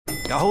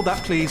Yeah, hold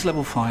that, please.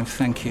 Level 5,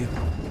 thank you.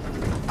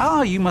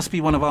 Ah, you must be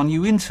one of our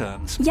new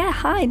interns. Yeah,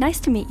 hi, nice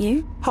to meet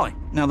you. Hi.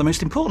 Now, the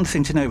most important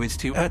thing to know is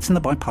to in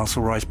the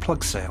biparcel rise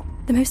plug sale.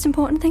 The most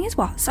important thing is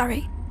what?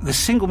 Sorry. The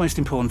single most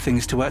important thing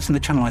is to in the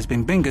channelized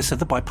Bing Bingus of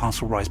the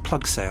biparcel rise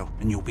plug sale,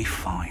 and you'll be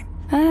fine.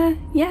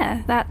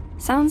 Yeah, that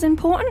sounds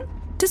important.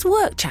 Does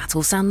work chat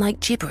all sound like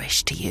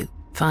gibberish to you?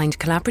 Find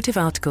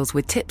collaborative articles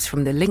with tips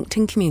from the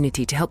LinkedIn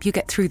community to help you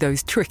get through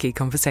those tricky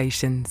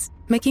conversations.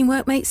 Making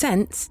work make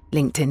sense?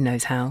 LinkedIn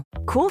knows how.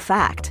 Cool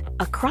fact,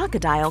 a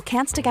crocodile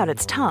can't stick out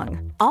its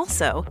tongue.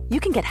 Also,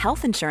 you can get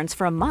health insurance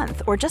for a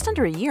month or just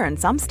under a year in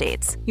some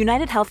states.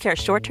 United Healthcare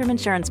short-term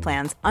insurance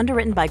plans,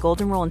 underwritten by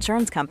Golden Rule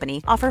Insurance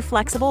Company, offer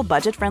flexible,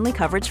 budget-friendly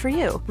coverage for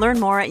you. Learn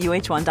more at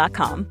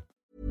uh1.com.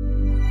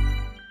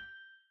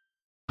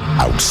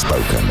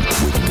 Outspoken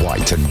with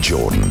White and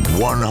Jordan.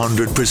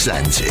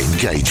 100%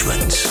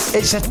 engagement.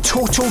 It's a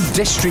total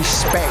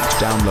disrespect.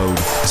 Download,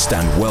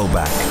 stand well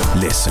back,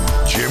 listen.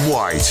 Jim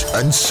White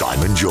and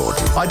Simon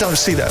Jordan. I don't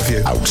see that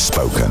view.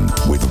 Outspoken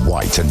with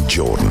White and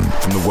Jordan.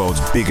 From the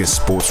world's biggest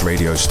sports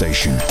radio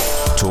station,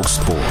 Talk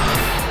Sport.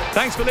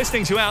 Thanks for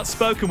listening to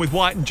Outspoken with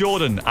White and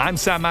Jordan. I'm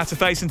Sam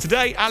Matterface, and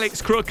today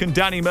Alex Crook and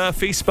Danny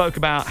Murphy spoke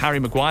about Harry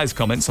Maguire's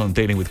comments on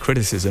dealing with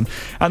criticism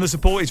and the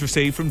support he's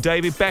received from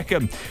David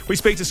Beckham. We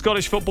speak to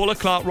Scottish footballer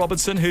Clark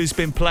Robertson, who's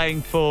been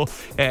playing for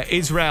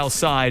Israel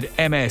side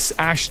MS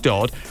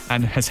Ashdod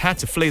and has had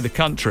to flee the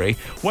country.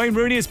 Wayne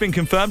Rooney has been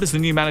confirmed as the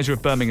new manager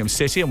of Birmingham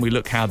City, and we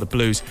look how the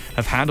Blues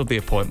have handled the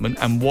appointment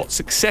and what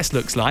success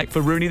looks like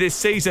for Rooney this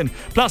season.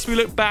 Plus, we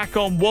look back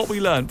on what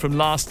we learned from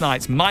last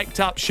night's mic'd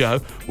up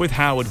show with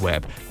Howard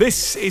Webb.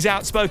 This is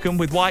Outspoken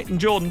with White and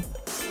Jordan.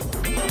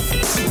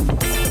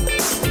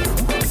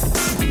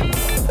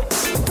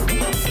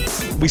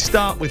 We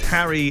start with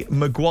Harry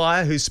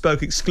Maguire, who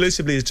spoke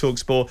exclusively to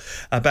TalkSport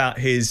about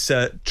his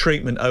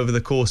treatment over the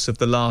course of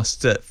the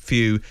last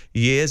few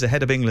years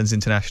ahead of England's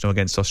international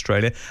against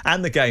Australia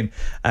and the game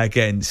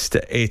against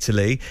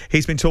Italy.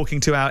 He's been talking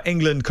to our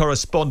England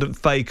correspondent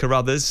Faye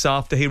Carruthers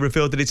after he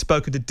revealed that he'd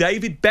spoken to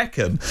David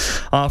Beckham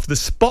after the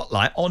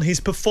spotlight on his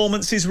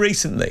performances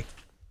recently.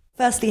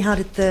 Firstly, how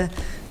did the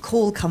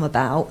call come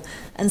about?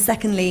 And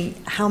secondly,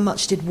 how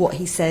much did what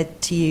he said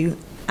to you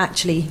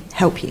actually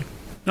help you?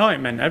 No, it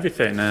meant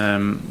everything.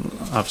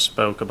 I've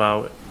spoke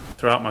about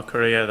throughout my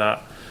career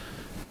that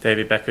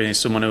David Beckham is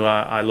someone who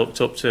I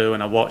looked up to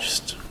and I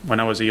watched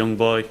when I was a young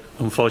boy.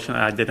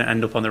 Unfortunately, I didn't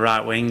end up on the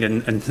right wing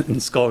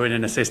and scoring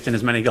and assisting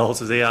as many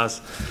goals as he has.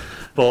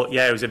 But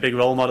yeah, he was a big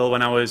role model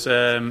when I was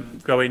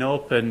growing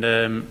up,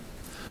 and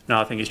no,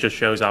 I think it just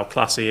shows how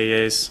classy he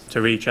is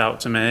to reach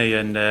out to me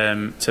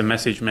and to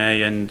message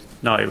me, and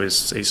no,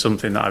 it's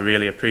something that I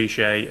really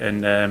appreciate,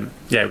 and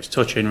yeah, it was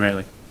touching,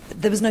 really.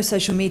 There was no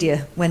social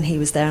media when he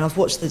was there, and I've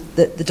watched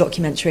the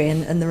documentary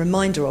and the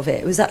reminder of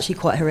it. It was actually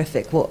quite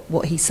horrific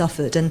what he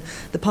suffered, and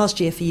the past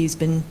year for you has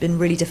been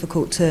really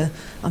difficult to,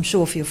 I'm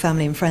sure, for your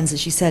family and friends,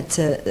 as you said,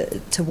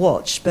 to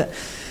watch. But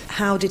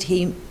how did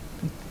he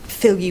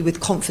fill you with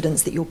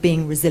confidence that you're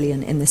being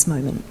resilient in this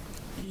moment?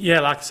 Yeah,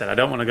 like I said, I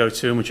don't want to go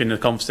too much into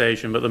the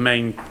conversation, but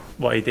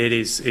what he did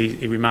is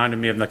he reminded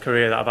me of the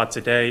career that I've had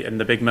today and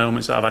the big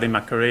moments that I've had in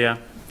my career.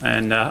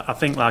 And I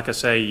think, like I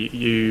say,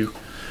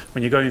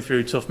 when you're going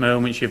through tough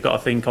moments, you've got to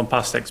think on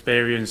past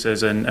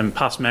experiences and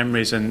past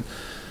memories and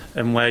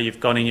where you've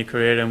gone in your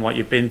career and what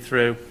you've been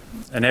through.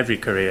 And every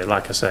career,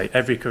 like I say,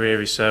 every career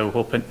is so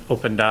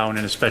up and down,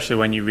 and especially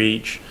when you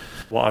reach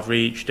what I've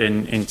reached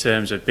in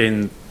terms of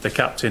being the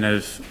captain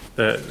of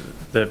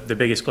the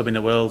biggest club in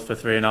the world for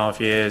 3.5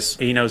 years.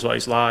 He knows what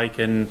it's like,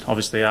 and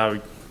obviously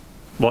I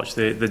watched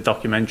the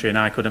documentary and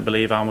I couldn't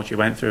believe how much he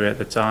went through at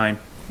the time.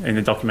 In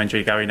the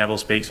documentary, Gary Neville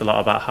speaks a lot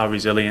about how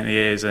resilient he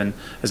is and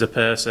as a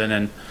person,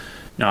 and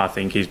no, I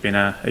think he's been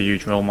a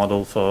huge role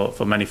model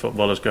for many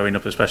footballers growing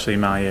up, especially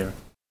in my era.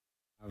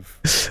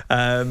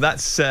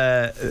 That's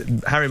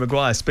Harry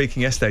Maguire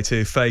speaking yesterday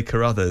to Faye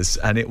Carruthers,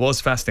 and it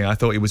was fascinating. I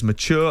thought he was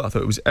mature, I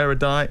thought he was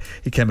erudite,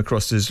 he came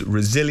across as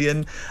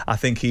resilient. I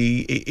think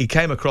he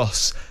came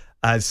across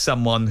as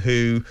someone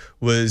who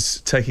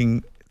was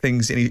taking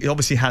things, and he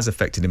obviously has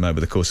affected him over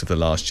the course of the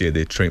last year,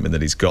 the treatment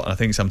that he's got, and I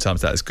think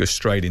sometimes that has gone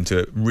straight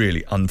into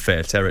really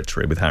unfair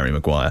territory with Harry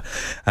Maguire,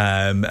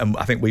 and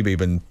I think we've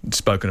even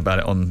spoken about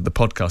it on the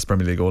podcast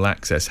Premier League All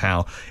Access,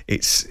 how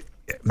it's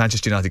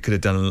Manchester United could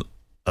have done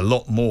a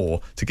lot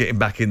more to get him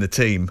back in the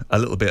team a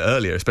little bit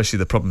earlier, especially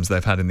the problems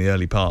they've had in the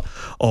early part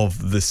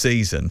of the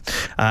season.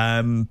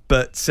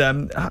 But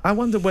I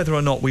wonder whether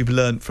or not we've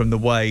learnt from the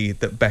way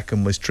that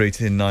Beckham was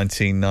treated in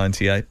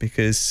 1998,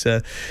 because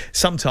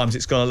sometimes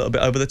it's gone a little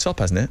bit over the top,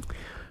 hasn't it?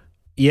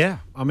 Yeah,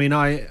 I mean,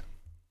 I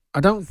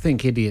don't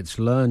think idiots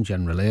learn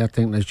generally. I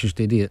think there's just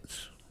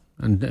idiots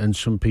and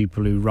some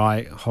people who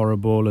write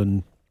horrible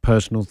and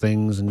personal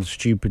things and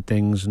stupid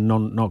things and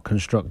not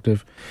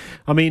constructive.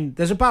 I mean,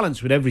 there's a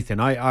balance with everything.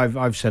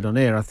 I've said on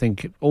here, I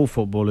think all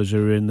footballers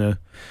who are in the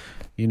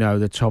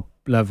top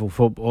level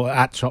football,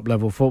 at top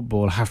level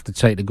football, have to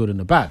take the good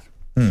and the bad.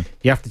 You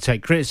have to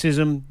take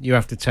criticism, you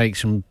have to take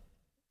some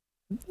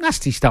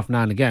nasty stuff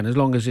now and again, as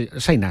long as I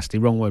say nasty,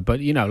 wrong word, but,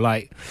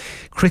 like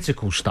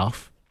critical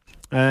stuff.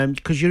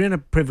 Because you're in a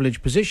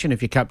privileged position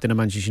if you're captain of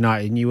Manchester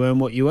United and you earn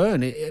what you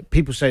earn.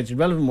 People say it's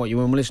irrelevant what you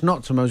earn. Well, it's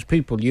not to most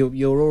people.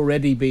 You're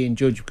already being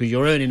judged because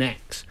you're earning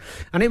X.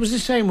 And it was the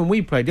same when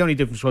we played. The only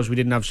difference was we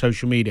didn't have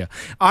social media.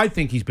 I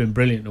think he's been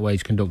brilliant in the way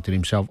he's conducted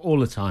himself all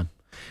the time.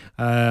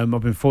 I've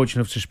been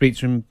fortunate enough to speak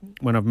to him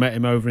when I've met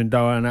him over in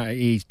Doha, and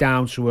he's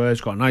down to earth,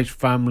 he's got a nice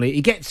family.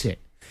 He gets it.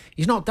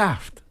 He's not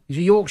daft. He's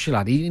a Yorkshire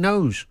lad. He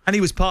knows. And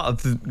he was part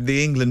of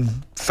the England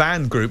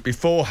fan group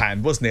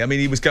beforehand, wasn't he? I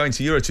mean, he was going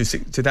to Euro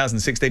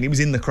 2016. He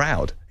was in the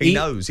crowd. He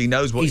knows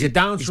what he's a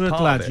down-to-earth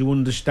lad who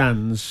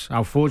understands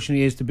how fortunate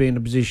he is to be in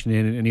the position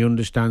in, and he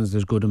understands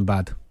there's good and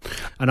bad.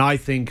 And I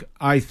think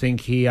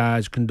he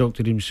has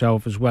conducted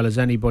himself as well as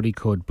anybody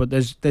could. But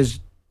this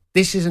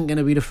isn't going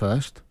to be the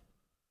first.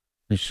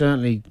 It's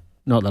certainly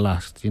not the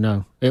last,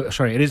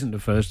 it isn't the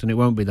first, and it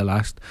won't be the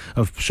last,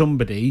 of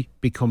somebody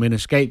becoming a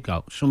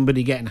scapegoat,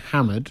 somebody getting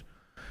hammered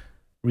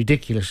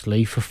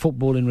ridiculously for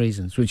footballing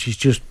reasons, which is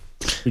just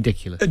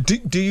ridiculous.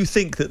 Do you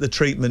think that the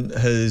treatment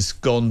has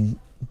gone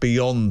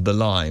beyond the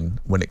line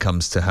when it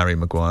comes to Harry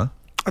Maguire?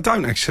 I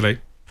don't, actually.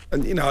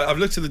 And, I've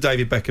looked at the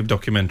David Beckham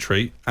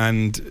documentary,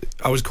 and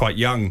I was quite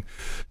young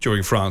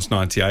during France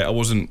 98. I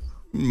wasn't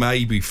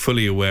maybe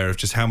fully aware of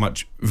just how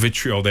much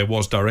vitriol there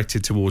was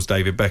directed towards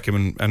David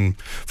Beckham and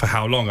for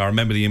how long. I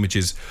remember the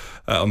images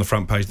on the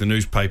front page of the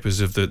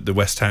newspapers of the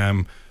West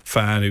Ham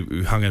fan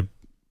who hung a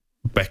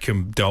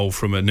Beckham doll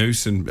from a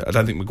noose, and I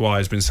don't think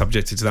Maguire's been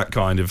subjected to that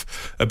kind of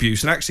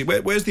abuse. And actually,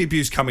 where's the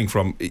abuse coming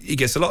from? He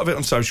gets a lot of it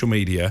on social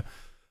media,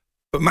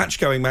 but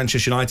match-going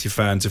Manchester United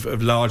fans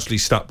have largely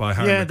stuck by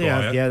Harry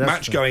Maguire.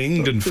 Match-going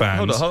England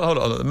fans... Hold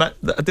on.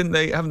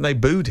 Haven't they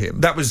booed him?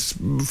 That was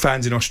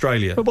fans in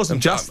Australia. It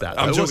wasn't just that,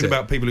 though, I'm talking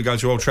about people who go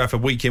to Old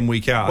Trafford week in,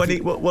 week out.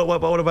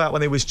 What about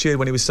when he was cheered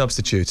when he was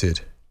substituted?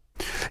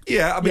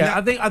 Yeah,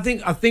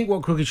 I think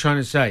what Crook is trying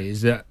to say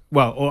is that,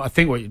 I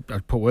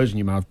put words in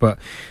your mouth, but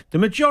the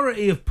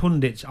majority of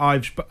pundits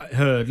I've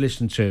heard,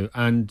 listened to,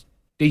 and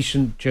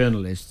decent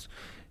journalists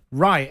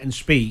write and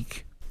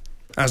speak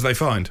as they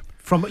find.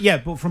 From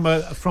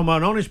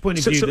an honest point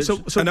of view.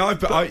 And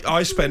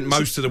I spent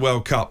most of the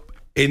World Cup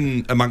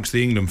in amongst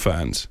the England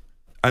fans,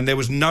 and there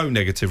was no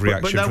negative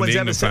reaction from the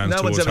England fans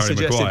no one's towards ever Harry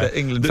suggested Maguire. that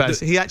England fans...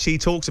 He actually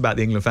talks about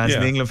the England fans,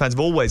 and the England fans have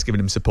always given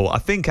him support. I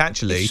think,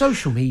 actually... It's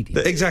social media.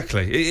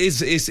 Exactly.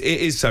 It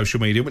is social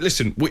media. But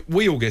listen,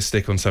 we all get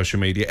stick on social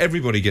media.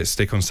 Everybody gets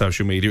stick on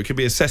social media. It can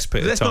be a cesspit at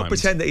times. Let's not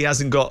pretend that he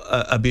hasn't got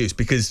abuse,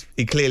 because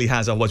he clearly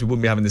has, otherwise we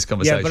wouldn't be having this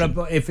conversation.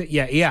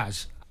 Yeah, he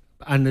has.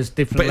 And there's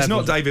different But it's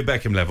levels. not David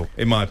Beckham level,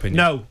 in my opinion.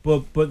 No,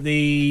 but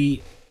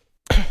the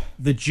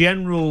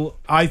general...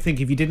 I think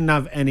if you didn't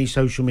have any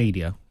social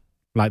media,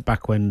 like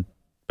back when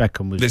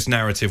Beckham was... This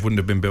narrative wouldn't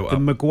have been built up. The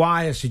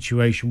Maguire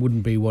situation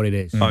wouldn't be what it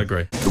is. I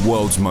agree. The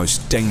world's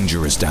most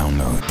dangerous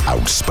download.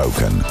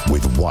 Outspoken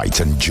with White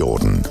and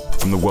Jordan.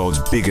 From the world's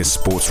biggest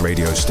sports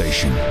radio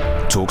station,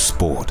 Talk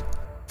Sport.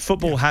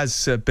 Football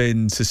has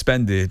been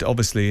suspended,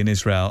 obviously, in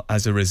Israel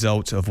as a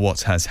result of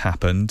what has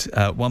happened.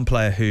 One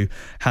player who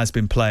has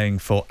been playing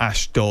for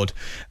Ashdod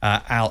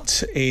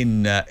out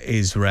in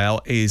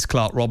Israel is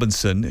Clark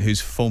Robinson, who's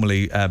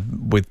formerly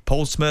with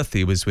Portsmouth.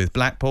 He was with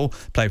Blackpool,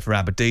 played for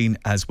Aberdeen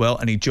as well,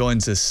 and he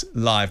joins us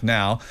live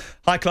now.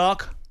 Hi,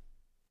 Clark.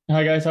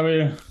 Hi guys, how are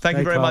you? Thank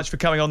you very much for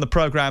coming on the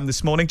programme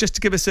this morning. Just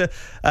to give us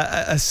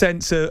a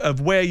sense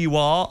of where you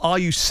are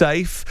you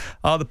safe?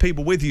 Are the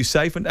people with you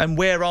safe? And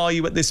where are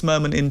you at this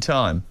moment in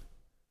time?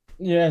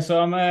 Yeah,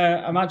 so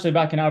I'm actually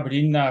back in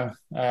Aberdeen now.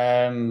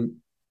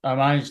 I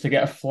managed to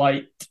get a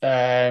flight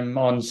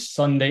on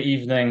Sunday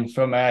evening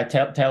from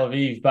Tel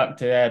Aviv back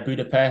to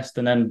Budapest,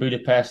 and then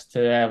Budapest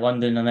to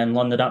London, and then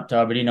London up to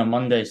Aberdeen on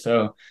Monday.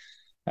 So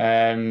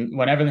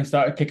when everything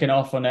started kicking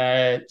off on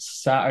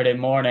Saturday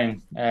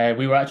morning,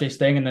 we were actually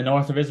staying in the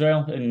north of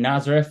Israel in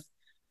Nazareth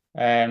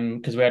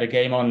because we had a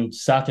game on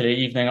Saturday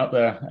evening up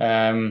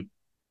there.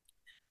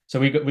 So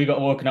we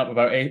got woken up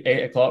about 8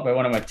 o'clock by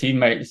one of my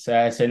teammates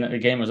saying that the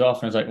game was off,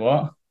 and I was like,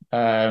 what?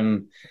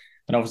 And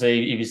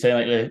obviously he was saying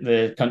like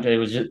the country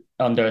was just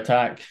under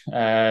attack.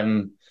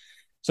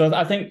 So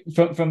I think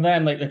from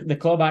then, like the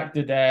club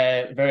acted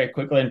very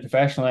quickly and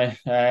professionally.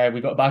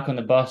 We got back on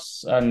the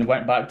bus and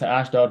went back to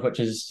Ashdod, which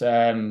is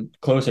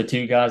closer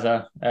to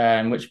Gaza,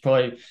 which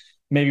probably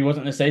maybe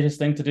wasn't the safest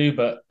thing to do.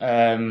 But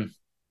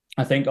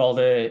I think all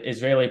the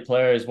Israeli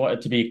players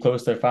wanted to be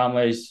close to their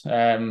families,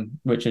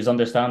 which is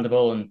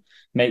understandable, and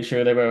make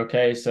sure they were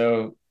okay.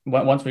 So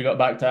once we got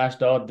back to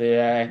Ashdod,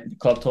 the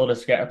club told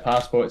us to get our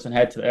passports and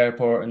head to the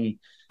airport, and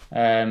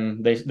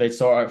they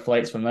sort out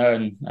flights from there,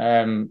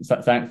 and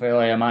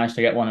thankfully I managed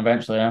to get one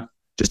eventually. Yeah.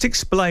 Just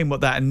explain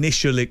what that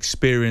initial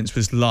experience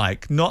was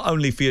like, not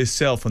only for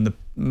yourself and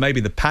maybe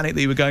the panic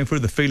that you were going through,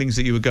 the feelings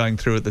that you were going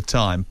through at the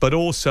time, but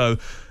also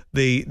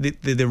the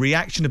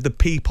reaction of the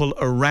people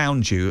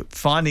around you,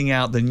 finding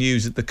out the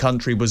news that the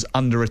country was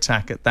under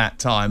attack at that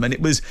time. And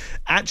it was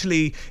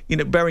actually,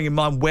 bearing in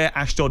mind where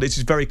Ashdod is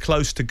very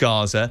close to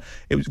Gaza.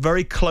 It was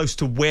very close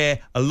to where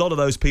a lot of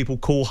those people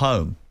call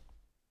home.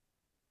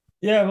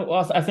 Yeah,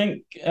 well, I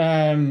think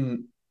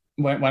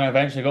when I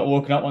eventually got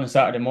woken up on a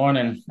Saturday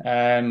morning,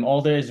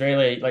 all the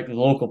Israeli, like the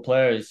local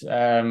players,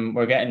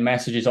 were getting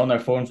messages on their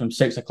phone from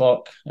 6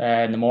 o'clock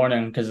in the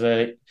morning because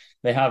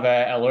they have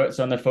alerts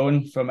on their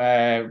phone from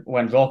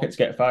when rockets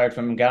get fired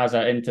from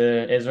Gaza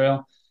into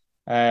Israel.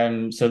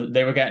 So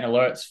they were getting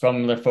alerts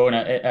from their phone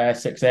at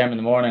 6 a.m. in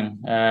the morning.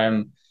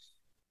 And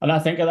I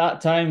think at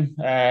that time,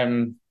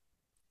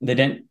 they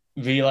didn't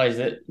realize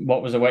that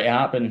what was about to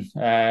happen.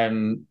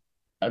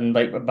 And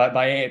like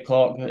by 8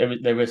 o'clock,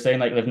 they were saying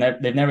like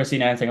they've never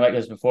seen anything like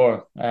this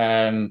before.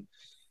 I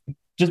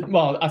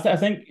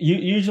think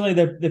usually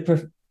they're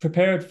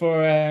prepared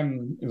for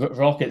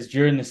rockets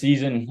during the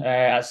season.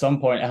 At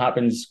some point, it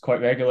happens quite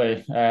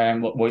regularly,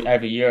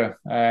 every year,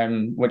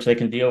 which they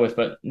can deal with.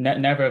 But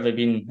never have they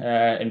been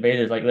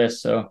invaded like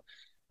this. So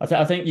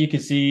I think you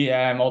could see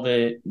all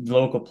the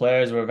local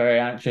players were very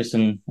anxious,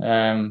 and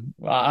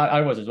I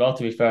was as well,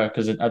 to be fair,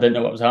 because I didn't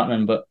know what was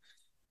happening. But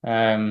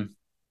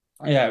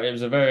yeah, it was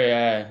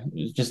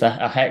just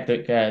a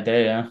hectic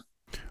day. Yeah.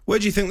 Where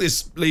do you think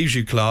this leaves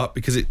you, Clark?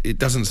 Because it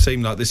doesn't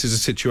seem like this is a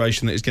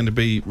situation that is going to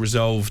be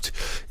resolved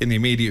in the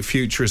immediate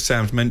future. As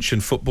Sam's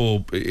mentioned,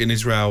 football in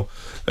Israel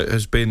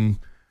has been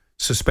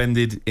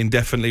suspended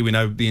indefinitely. We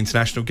know the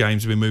international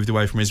games have been moved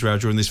away from Israel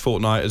during this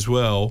fortnight as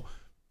well.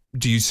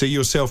 Do you see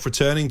yourself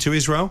returning to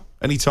Israel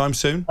anytime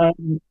soon?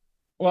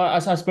 Well,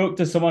 I spoke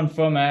to someone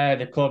from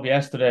the club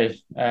yesterday,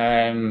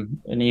 and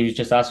he was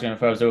just asking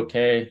if I was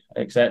okay,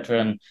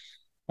 etc.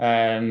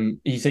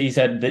 And he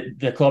said that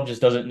the club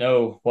just doesn't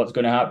know what's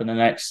going to happen the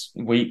next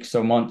weeks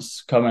or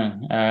months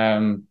coming.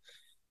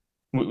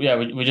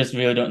 We just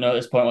really don't know at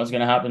this point what's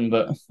going to happen.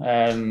 But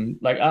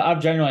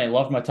I've generally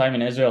loved my time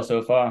in Israel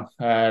so far.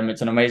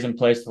 It's an amazing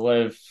place to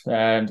live.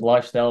 The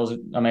lifestyle is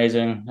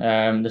amazing.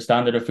 The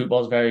standard of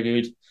football is very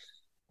good.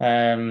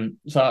 I'm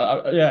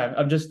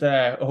just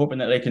hoping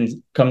that they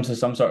can come to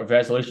some sort of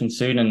resolution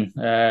soon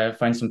and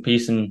find some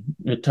peace and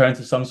return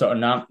to some sort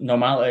of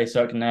normality,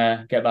 so I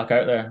can get back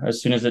out there as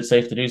soon as it's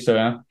safe to do so.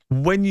 Yeah.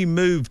 When you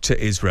moved to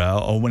Israel,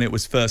 or when it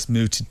was first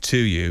moved to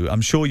you,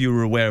 I'm sure you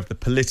were aware of the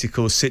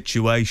political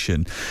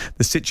situation.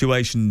 The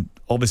situation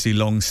obviously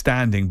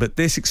long-standing, but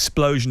this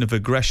explosion of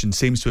aggression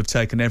seems to have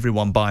taken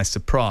everyone by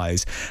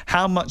surprise.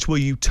 How much were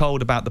you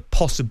told about the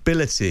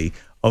possibility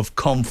of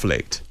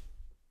conflict?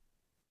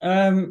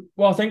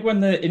 Well, I think when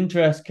the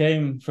interest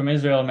came from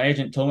Israel, my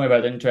agent told me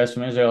about the interest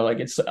from Israel.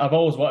 I've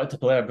always wanted to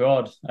play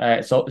abroad.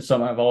 It's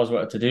something I've always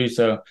wanted to do.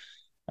 So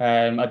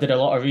I did a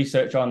lot of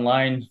research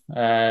online.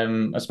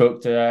 I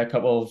spoke to a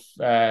couple of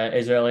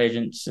Israel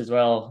agents as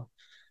well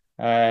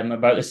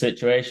about the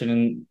situation.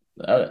 And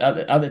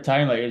at the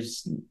time,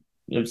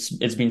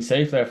 it's been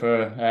safe there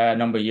for a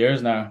number of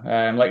years now.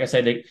 Like I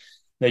said,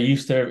 they're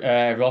used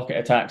to rocket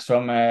attacks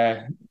from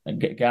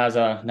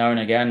Gaza now and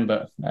again,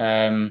 but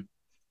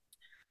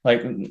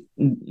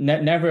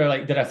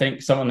never did I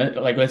think something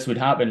like this would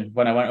happen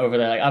when I went over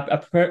there.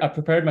 I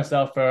prepared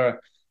myself for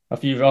a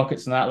few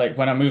rockets and that. Like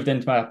when I moved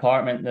into my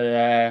apartment,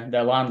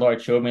 the landlord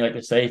showed me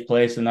the safe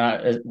place, and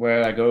that is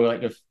where I go.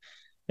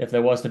 If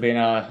there was to be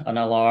an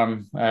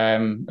alarm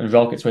and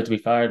rockets were to be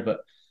fired. But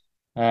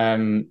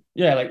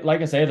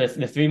like I say,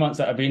 the 3 months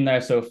that I've been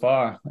there so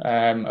far,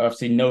 I've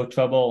seen no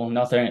trouble,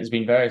 nothing. It's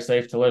been very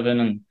safe to live in,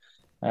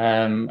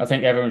 and I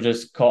think everyone was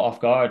just caught off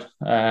guard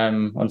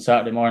on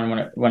Saturday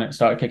morning when it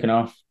started kicking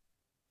off.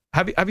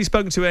 Have you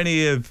spoken to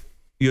any of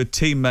your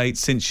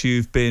teammates since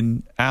you've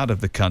been out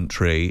of the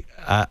country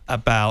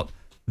about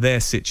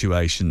their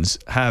situations?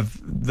 Have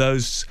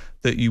those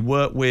that you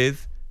work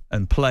with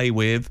and play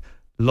with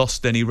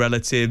lost any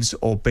relatives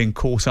or been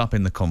caught up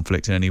in the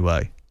conflict in any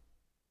way?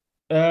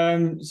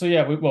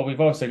 We've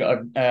also got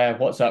a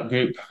WhatsApp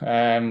group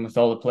with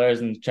all the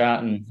players in the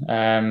chat,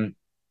 and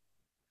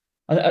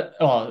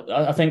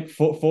I think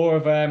four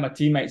of my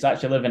teammates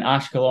actually live in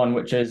Ashkelon,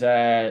 which is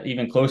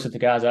even closer to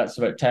Gaza. That's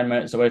about 10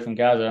 minutes away from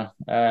Gaza.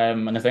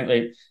 And I think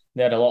they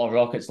had a lot of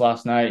rockets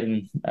last night.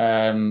 And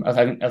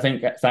I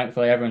think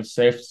thankfully everyone's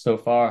safe so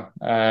far.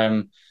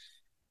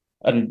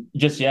 And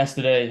just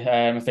yesterday,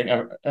 I think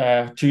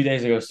 2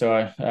 days ago,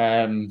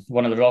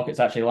 one of the rockets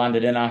actually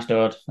landed in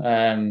Ashdod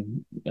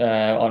on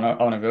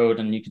a road,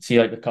 and you could see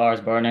the cars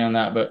burning on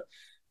that. But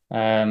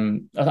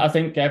I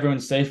think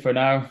everyone's safe for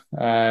now.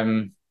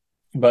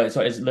 But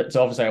it's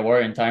obviously a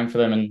worrying time for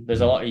them, and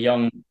there's a lot of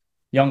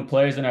young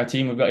players in our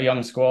team. We've got a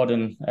young squad,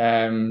 and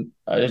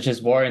it's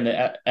just worrying that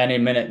at any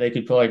minute they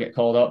could probably get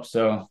called up.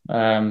 So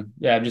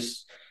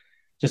just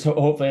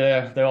hopefully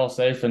they're all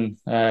safe, and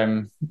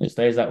it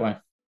stays that way.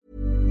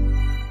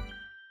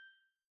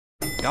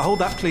 Hold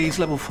that, please.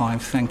 Level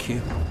 5, thank you.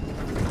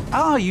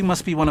 You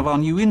must be one of our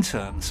new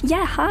interns.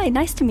 Yeah, hi,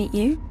 nice to meet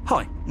you.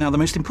 Hi. Now, the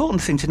most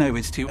important thing to know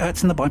is to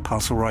in the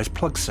Biparcel Rise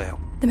plug sale.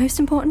 The most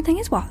important thing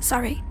is what?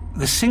 Sorry.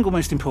 The single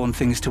most important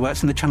thing is to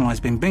in the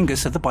Channelized Bing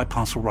Bingus of the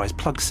Biparcel Rise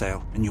plug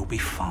sale, and you'll be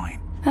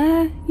fine.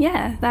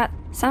 Yeah, that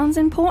sounds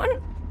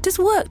important. Does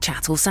work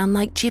chat all sound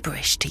like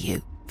gibberish to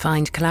you?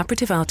 Find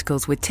collaborative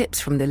articles with tips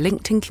from the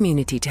LinkedIn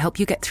community to help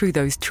you get through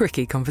those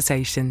tricky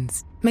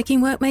conversations.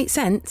 Making work make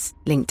sense?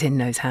 LinkedIn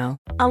knows how.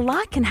 A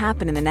lot can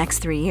happen in the next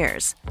 3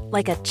 years.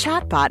 Like a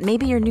chatbot may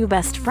be your new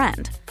best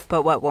friend.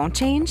 But what won't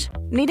change?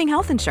 Needing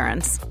health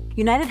insurance.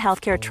 United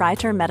Healthcare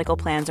Tri-Term Medical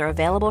Plans are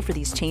available for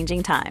these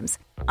changing times.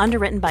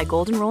 Underwritten by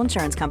Golden Rule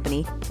Insurance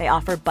Company, they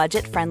offer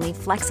budget-friendly,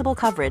 flexible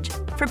coverage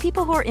for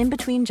people who are in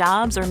between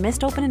jobs or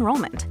missed open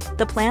enrollment.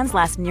 The plans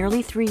last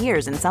nearly 3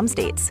 years in some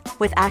states,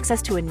 with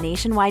access to a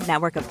nationwide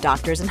network of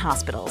doctors and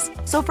hospitals.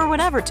 So for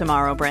whatever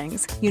tomorrow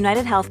brings,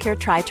 United Healthcare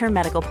Tri-Term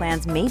Medical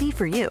Plans may be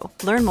for you.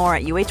 Learn more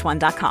at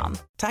uh1.com.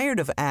 Tired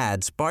of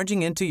ads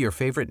barging into your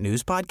favorite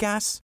news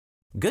podcasts?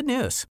 Good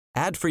news.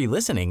 Ad-free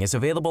listening is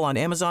available on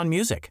Amazon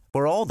Music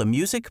for all the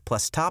music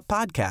plus top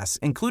podcasts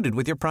included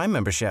with your Prime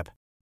membership.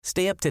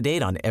 Stay up to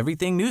date on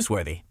everything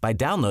newsworthy by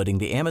downloading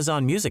the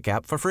Amazon Music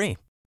app for free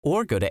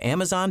or go to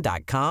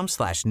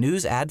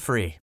amazon.com/news ad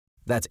free.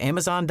 That's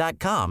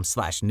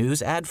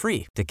amazon.com/news ad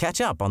free to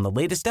catch up on the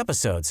latest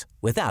episodes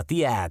without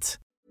the ads.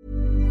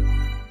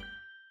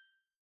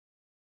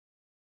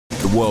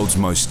 The world's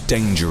most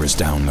dangerous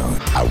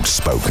download.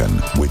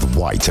 Outspoken with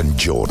White and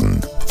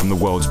Jordan. From the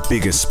world's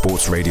biggest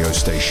sports radio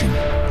station,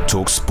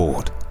 Talk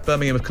Sport.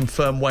 Birmingham have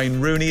confirmed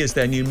Wayne Rooney as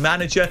their new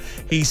manager.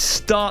 He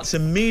starts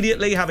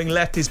immediately, having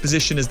left his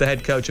position as the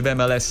head coach of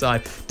MLS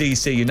side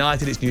DC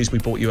United. It's news we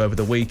brought you over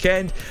the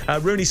weekend.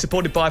 Rooney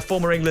supported by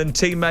former England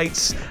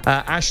teammates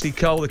Ashley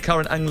Cole, the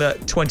current Angler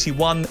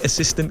 21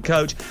 assistant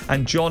coach,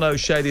 and John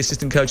O'Shea, the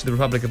assistant coach of the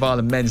Republic of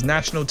Ireland men's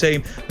national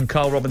team, and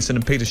Carl Robinson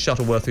and Peter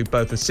Shuttleworth, who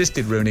both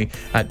assisted Rooney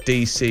at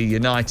DC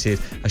United.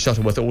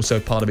 Shuttleworth also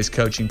part of his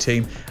coaching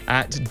team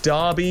at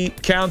Derby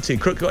County.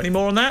 Crook, got any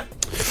more on that?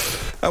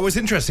 It was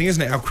interesting,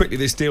 isn't it, how quickly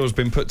this deal has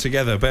been put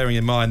together, bearing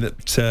in mind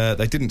that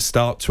they didn't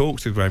start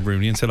talks with Wayne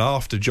Rooney until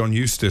after John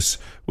Eustace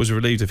was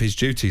relieved of his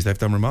duties. They've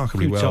done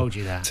remarkably well told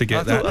you that? to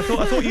get that. I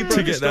thought you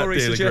broke the story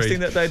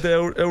suggesting that they'd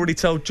already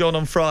told John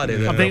on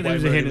Friday. I think there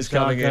was a hint of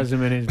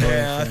sarcasm in his voice.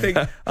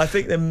 Yeah, I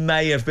think there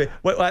may have been.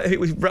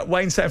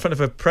 Wayne sat in front of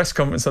a press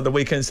conference on the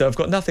weekend, so I've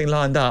got nothing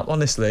lined up,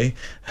 honestly.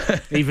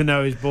 Even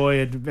though his boy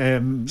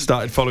had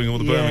started following all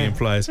the Birmingham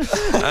players.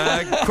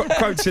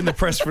 Quotes in the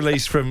press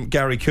release from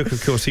Gary Cook,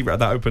 of course, he wrote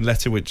that open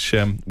letter, which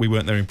we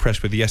weren't very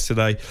impressed with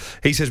yesterday.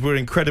 He says, "We're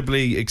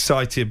incredibly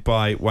excited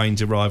by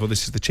Wayne's arrival."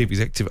 This is the chief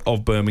executive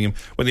of Birmingham.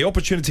 "When the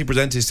opportunity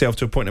presents itself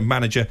to appoint a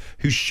manager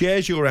who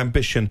shares your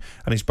ambition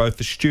and is both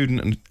the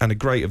student and a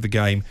great of the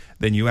game,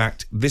 then you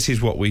act. This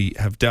is what we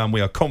have done.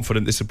 We are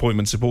confident this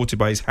appointment, supported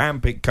by his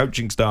hand-picked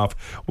coaching staff,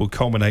 will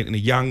culminate in a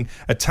young,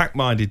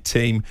 attack-minded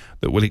team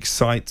that will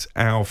excite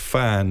our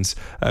fans."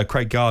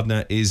 Craig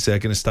Gardner is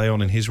going to stay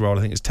on in his role,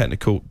 I think, as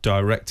technical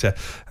director,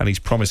 and he's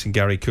promising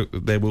Gary Cook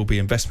that there will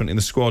be investment in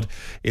the squad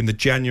in the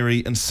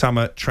January and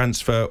summer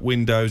transfer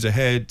windows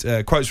ahead.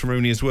 Quotes from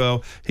Rooney as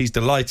well. He's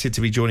delighted to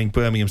be joining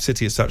Birmingham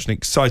City at such an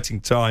exciting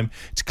time.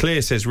 "It's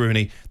clear," says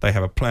Rooney, "they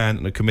have a plan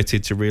and are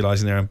committed to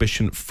realising their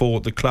ambition for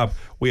the club.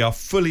 We are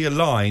fully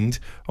aligned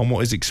on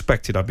what is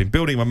expected. I've been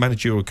building my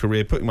managerial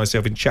career, putting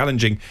myself in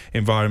challenging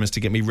environments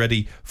to get me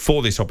ready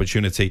for this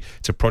opportunity.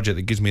 It's a project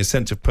that gives me a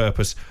sense of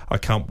purpose. I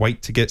can't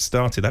wait to get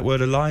started." That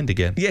word aligned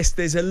again. Yes,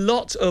 there's a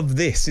lot of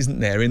this,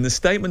 isn't there, in the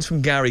statements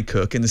from Gary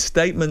Cook, in the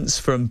statements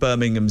from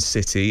Birmingham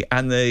City,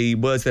 and the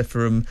words there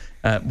from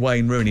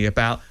Wayne Rooney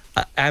about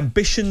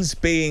ambitions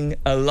being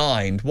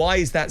aligned. Why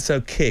is that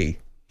so key?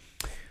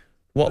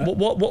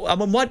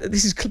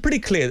 This is pretty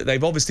clear that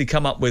they've obviously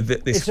come up with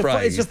this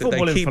phrase. It's a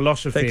footballing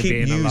philosophy. They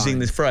keep using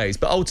this phrase,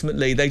 but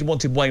ultimately they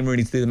wanted Wayne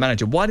Rooney to be the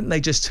manager. Why didn't they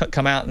just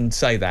come out and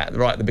say that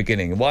right at the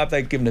beginning? Why have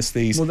they given us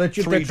these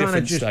three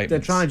different statements? They're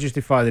trying to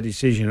justify the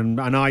decision,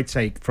 and I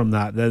take from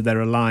that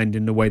they're aligned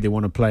in the way they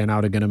want to play and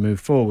how they're going to move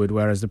forward,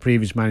 whereas the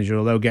previous manager,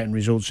 although getting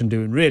results and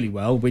doing really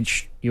well,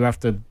 which you have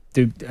to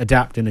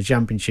adapt in a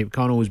championship,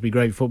 can't always be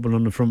great football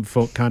on the front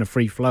foot, kind of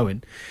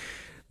free-flowing.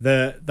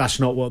 That's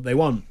not what they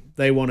want.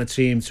 They want a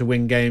team to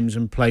win games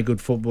and play good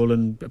football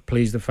and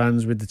please the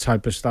fans with the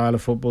type of style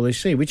of football they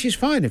see, which is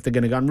fine if they're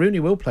going to go. And Rooney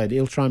will play it.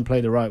 He'll try and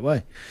play the right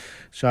way.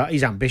 So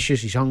he's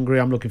ambitious, he's hungry.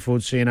 I'm looking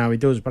forward to seeing how he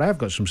does. But I have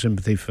got some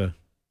sympathy for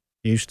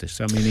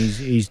Eustace. I mean,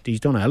 he's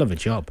done a hell of a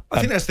job. I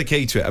think that's the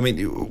key to it. I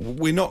mean,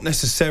 we're not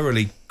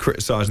necessarily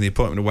criticising the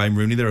appointment of Wayne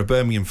Rooney. There are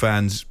Birmingham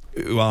fans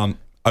who aren't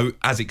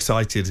as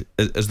excited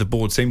as the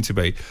board seem to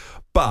be.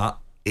 But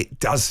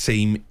it does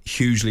seem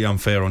hugely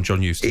unfair on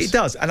John Eustace. It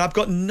does, and I've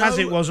got no... As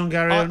it was on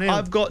Gary O'Neill.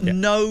 I've got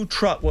no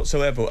truck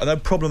whatsoever, no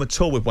problem at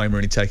all with Wayne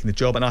Rooney taking the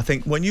job, and I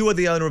think when you are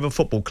the owner of a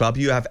football club,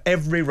 you have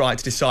every right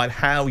to decide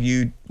how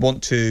you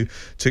want to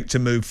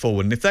move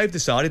forward. And if they've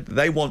decided that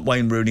they want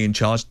Wayne Rooney in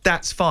charge,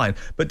 that's fine.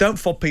 But don't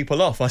fob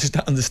people off. I just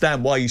don't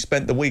understand why you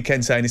spent the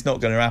weekend saying it's not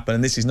going to happen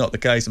and this is not the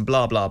case and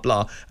blah, blah,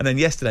 blah. And then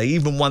yesterday,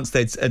 even once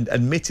they'd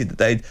admitted that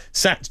they'd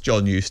sacked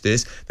John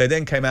Eustace, they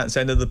then came out and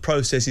said that the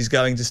process is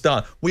going to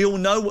start. We all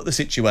know what the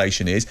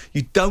situation is.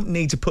 You don't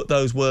need to put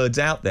those words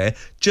out there.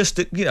 Just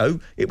to,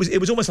 it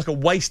was almost like a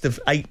waste of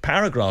 8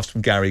 paragraphs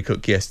from Gary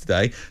Cook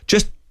yesterday.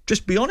 Just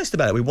be honest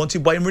about it. We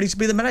wanted Wayne Rooney to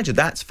be the manager.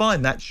 That's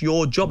fine. That's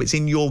your job. It's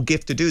in your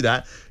gift to do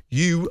that.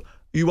 You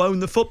You own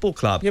the football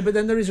club. Yeah, but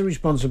then there is a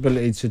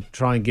responsibility to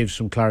try and give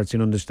some clarity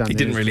and understanding. He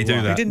didn't really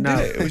do that. He didn't do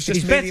it. It was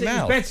just he's meaty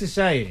mouth. better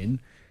saying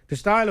the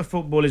style of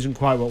football isn't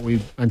quite what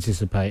we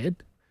anticipated.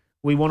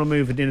 We want to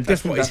move it in a different.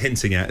 That's what he's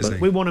hinting at, isn't he?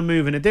 We want to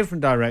move in a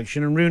different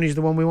direction, and Rooney's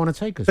the one we want to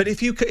take us. But if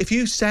you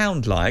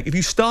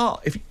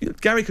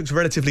Gary Cook's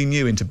relatively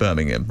new into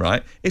Birmingham,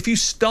 right? If you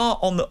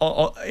start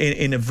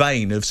in a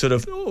vein of sort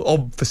of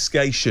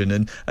obfuscation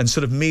and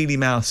sort of mealy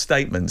mouth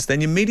statements,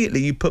 then immediately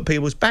you put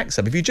people's backs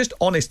up. If you're just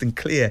honest and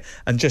clear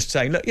and just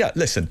saying, look, yeah,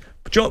 listen,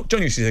 John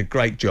Hughes did a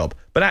great job,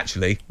 but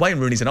actually Wayne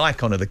Rooney's an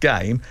icon of the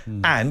game,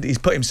 and he's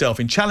put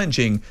himself in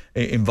challenging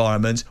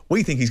environments.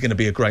 We think he's going to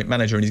be a great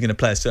manager and he's going to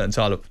play a certain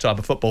type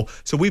of football.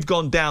 So we've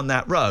gone down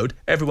that road.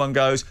 Everyone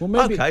goes,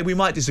 okay, we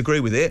might disagree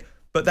with it,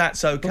 but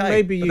that's okay. But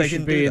maybe you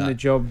should be in the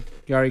job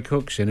Gary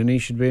Cook's in, and he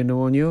should be in the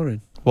one you're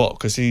in. What?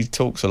 Because he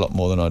talks a lot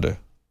more than I do.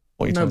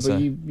 What are you trying to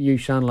say? You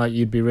sound like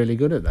you'd be really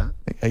good at that.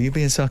 Are you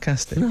being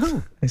sarcastic?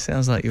 No. It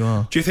sounds like you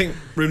are. Do you think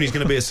Rooney's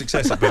going to be a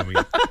success at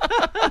Birmingham?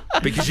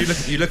 Because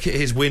you look at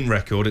his win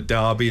record at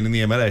Derby and in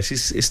the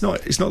MLS, it's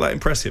not that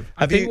impressive.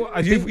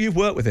 You've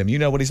worked with him. You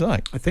know what he's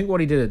like. I think what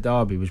he did at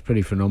Derby was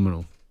pretty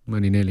phenomenal.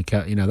 When he nearly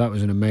cut, that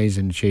was an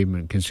amazing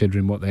achievement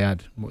considering what they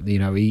had.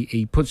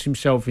 He puts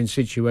himself in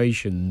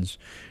situations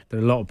that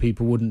a lot of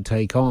people wouldn't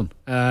take on.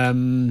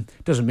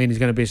 Doesn't mean he's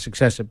going to be a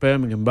success at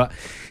Birmingham, but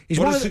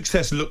what does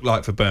success look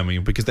like for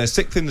Birmingham? Because they're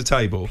sixth in the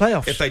table.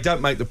 Playoffs. If they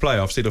don't make the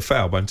playoffs, it'll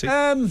fail, won't he?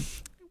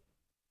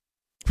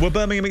 Were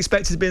Birmingham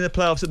expected to be in the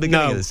playoffs at the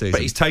beginning of the season?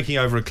 But he's taking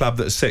over a club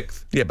that's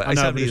sixth. Yeah, but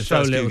it's only the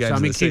first few games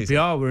of the season.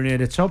 QPR were near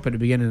the top at the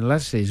beginning of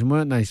last season,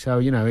 weren't they? So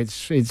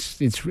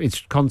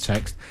it's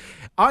context.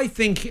 I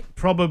think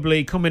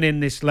probably coming in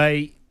this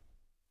late,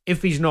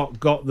 if he's not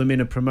got them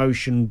in a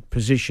promotion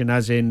position,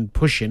 as in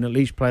pushing at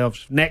least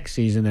playoffs next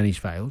season, then he's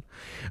failed.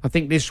 I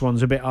think this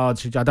one's a bit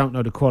hard. I don't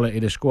know the quality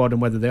of the squad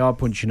and whether they are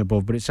punching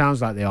above, but it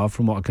sounds like they are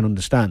from what I can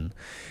understand.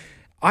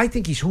 I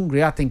think he's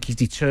hungry. I think he's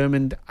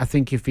determined. I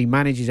think if he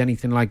manages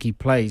anything like he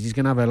plays, he's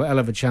going to have a hell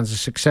of a chance of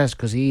success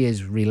because he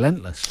is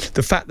relentless.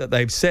 The fact that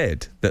they've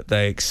said that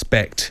they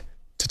expect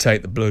to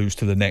take the Blues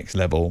to the next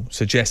level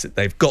suggests that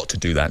they've got to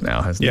do that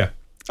now, hasn't it? Yeah.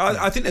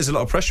 I think there's a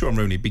lot of pressure on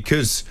Rooney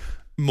because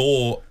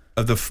more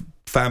of the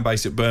fan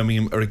base at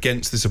Birmingham are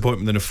against this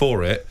appointment than are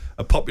for it.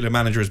 A popular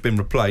manager has been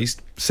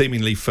replaced,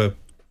 seemingly for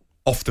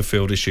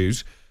off-the-field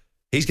issues.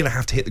 He's going to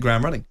have to hit the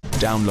ground running.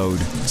 Download,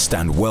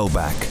 stand well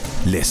back,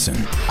 listen.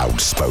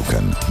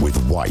 Outspoken with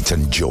White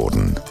and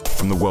Jordan.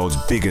 From the world's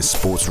biggest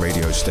sports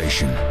radio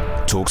station,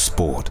 Talk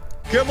Sport.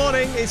 Good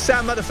morning, it's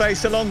Sam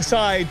Butterface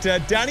alongside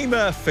Danny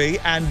Murphy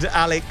and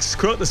Alex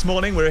Crook this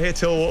morning. We're here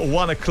till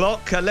 1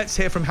 o'clock. Let's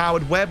hear from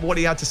Howard Webb, what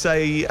he had to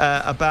say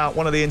about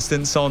one of the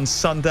incidents on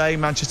Sunday.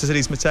 Manchester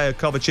City's Mateo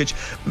Kovacic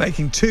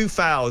making 2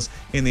 fouls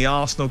in the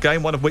Arsenal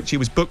game, one of which he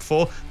was booked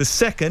for. The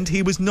second,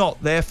 he was not,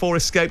 therefore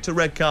escaped a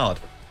red card.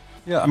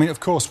 Yeah, I mean,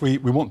 of course, we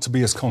want to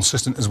be as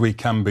consistent as we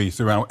can be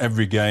throughout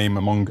every game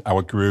among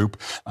our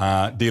group,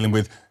 dealing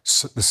with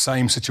the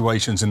same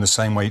situations in the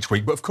same way each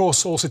week. But of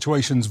course, all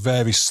situations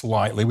vary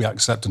slightly. We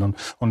accept and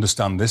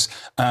understand this.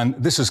 And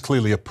this is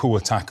clearly a poor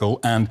tackle.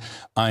 And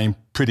I'm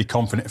pretty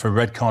confident if a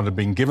red card had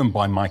been given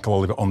by Michael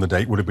Oliver on the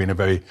day, it would have been a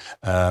very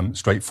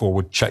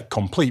straightforward check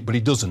complete. But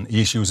he doesn't.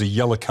 He issues a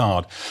yellow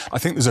card. I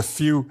think there's a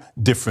few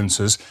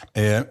differences.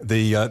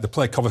 The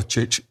player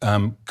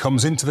Kovacic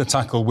comes into the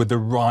tackle with the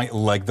right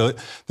leg.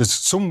 There's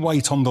some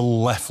weight on the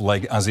left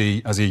leg as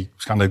he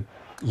kind of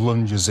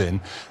lunges in.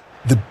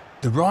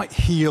 The right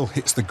heel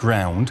hits the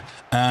ground,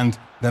 and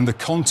then the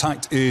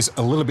contact is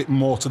a little bit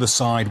more to the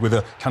side with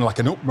a kind of like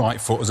an upright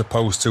foot as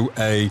opposed to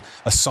a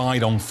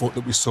side-on foot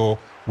that we saw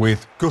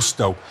with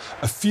Gusto.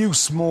 A few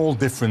small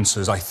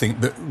differences, I think,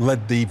 that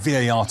led the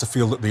VAR to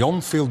feel that the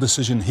on-field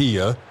decision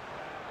here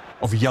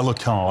of yellow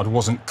card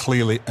wasn't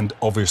clearly and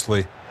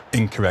obviously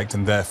incorrect,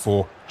 and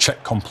therefore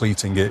check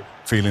completing it,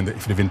 feeling that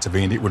if it had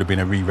intervened, it would have been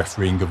a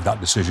re-refereeing of that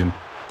decision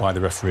by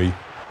the referee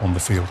on the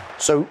field.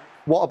 So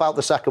what about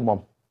the second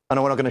one? I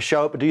know we're not going to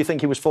show it, but do you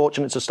think he was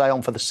fortunate to stay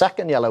on for the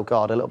second yellow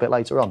card a little bit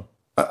later on?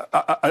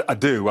 I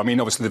do. I mean,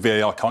 obviously the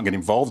VAR can't get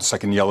involved. The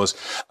second yellows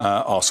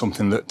are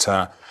something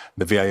that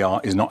the VAR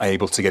is not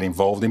able to get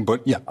involved in.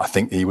 But yeah, I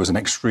think he was an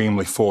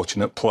extremely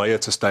fortunate player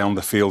to stay on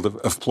the field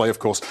of play. Of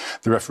course,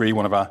 the referee,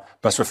 one of our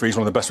best referees,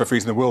 one of the best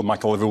referees in the world,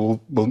 Michael Oliver,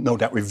 will no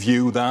doubt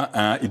review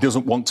that. He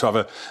doesn't want to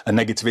have a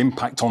negative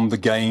impact on the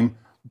game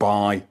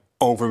by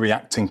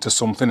overreacting to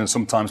something, and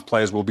sometimes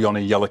players will be on a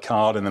yellow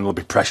card and then there'll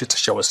be pressure to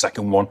show a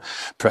second one.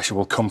 Pressure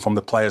will come from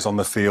the players on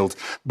the field.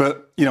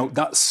 But,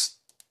 that's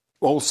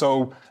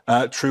also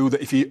true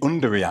that if you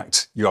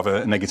underreact, you have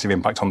a negative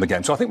impact on the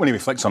game. So I think when he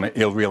reflects on it,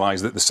 he'll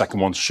realise that the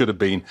second one should have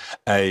been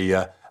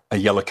a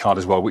yellow card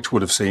as well, which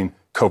would have seen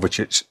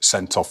Kovacic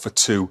sent off for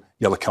 2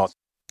 yellow cards.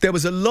 There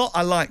was a lot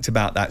I liked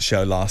about that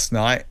show last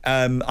night.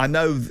 I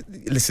know,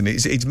 listen,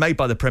 it's made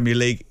by the Premier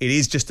League. It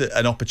is just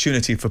an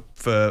opportunity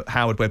for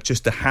Howard Webb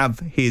just to have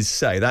his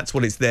say. That's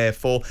what it's there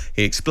for.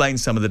 He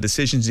explains some of the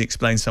decisions, he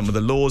explains some of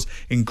the laws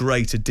in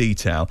greater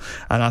detail.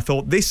 And I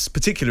thought this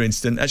particular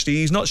incident, actually,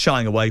 he's not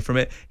shying away from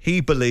it.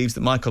 He believes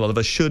that Michael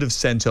Oliver should have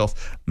sent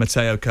off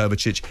Mateo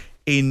Kovacic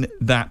in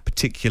that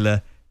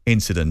particular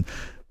incident.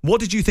 What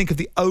did you think of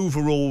the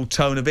overall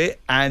tone of it?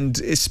 And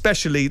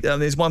especially,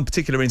 there's one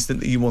particular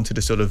incident that you wanted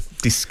to sort of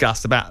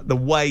discuss about the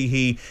way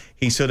he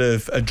sort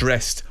of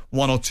addressed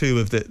one or two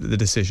of the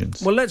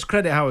decisions. Well, let's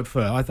credit Howard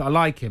first. I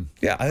like him.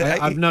 Yeah,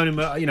 I've known him.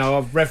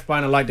 I've ref by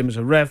and I liked him as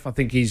a ref. I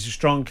think he's a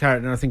strong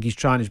character, and I think he's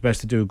trying his best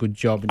to do a good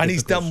job. And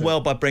he's done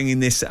well by bringing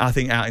this, I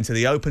think, out into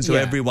the open so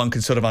everyone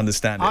can sort of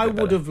understand it. I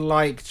would have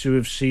liked to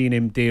have seen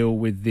him deal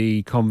with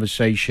the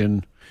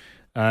conversation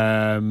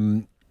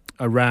around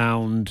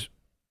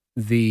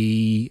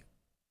the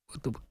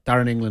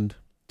Darren England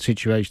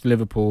situation, the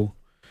Liverpool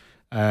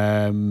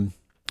Tottenham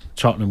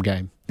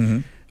game. Mm-hmm.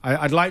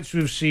 I'd like to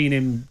have seen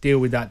him deal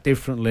with that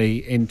differently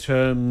in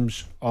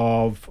terms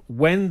of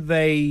when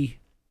they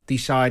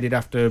decided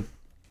after,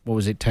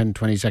 10,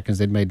 20 seconds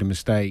they'd made a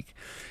mistake,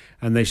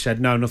 and they said,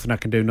 no, nothing I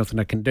can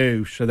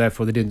do, so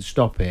therefore they didn't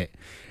stop it.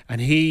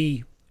 And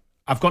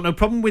I've got no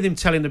problem with him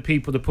telling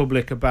the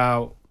public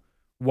about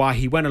why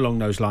he went along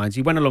those lines.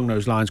 He went along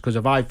those lines because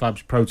of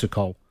IFAB's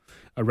protocol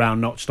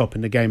around not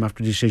stopping the game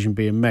after a decision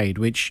being made,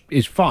 which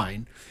is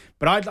fine.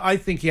 But I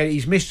think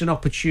he's missed an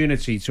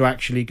opportunity to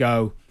actually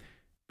go,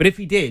 but if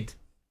he did,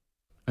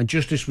 and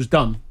justice was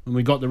done, and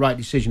we got the right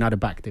decision, I'd have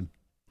backed him.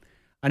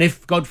 And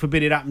if, God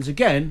forbid, it happens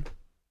again,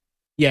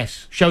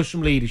 yes, show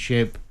some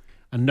leadership,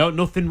 and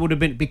nothing would have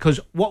been, because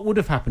what would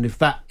have happened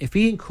if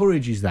he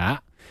encourages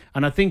that,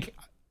 and I think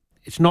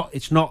it's not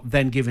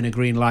then giving a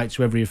green light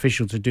to every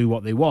official to do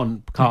what they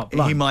want, carte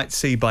blanche. He might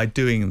see by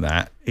doing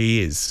that,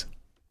 he is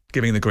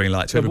giving the green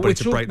light to everybody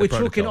to break the protocol.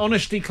 We're talking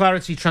honesty,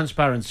 clarity,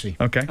 transparency.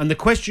 Okay. And the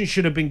question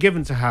should have been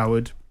given to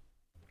Howard,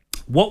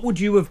 what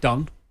would you have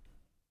done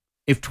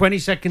if 20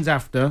 seconds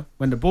after,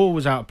 when the ball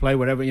was out of play,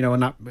 whatever,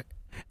 and that,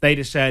 they'd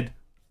have said,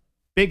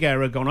 big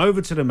error, gone over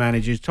to the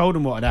managers, told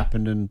them what had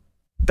happened, and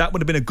that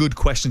would have been a good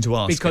question to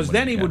ask. Because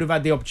then he would have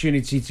had the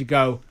opportunity to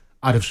go,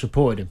 I'd have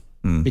supported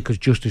him, because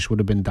justice would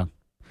have been done.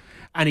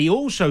 And he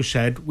also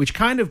said, which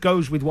kind of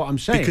goes with what I'm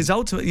saying, because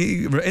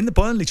ultimately, in the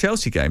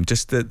Burnley-Chelsea game,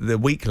 just the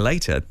week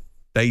later,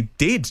 they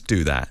did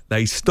do that.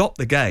 They stopped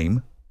the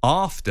game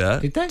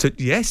after. Did they?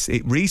 Yes,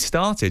 it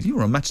restarted. You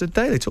were on Match of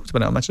the Day. They talked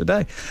about it on Match of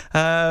the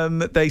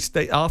Day.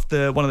 They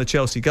after one of the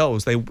Chelsea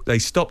goals, they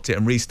stopped it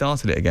and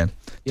restarted it again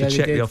to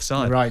check the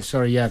offside. Right,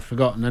 sorry, I'd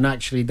forgotten. And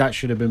actually, that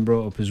should have been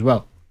brought up as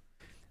well.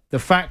 The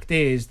fact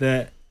is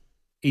that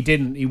he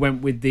didn't. He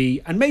went with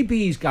and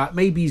maybe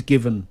he's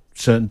given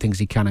certain things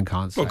he can and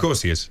can't say. Well, of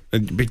course he is.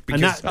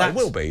 Because it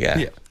will be,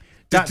 yeah.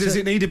 Does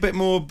it need a bit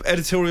more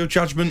editorial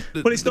judgment?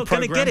 Well, it's not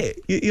going to get it.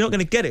 You're not going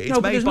to get it.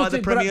 It's made by the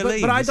Premier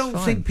League. But I don't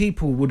think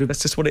people would have.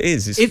 That's just what it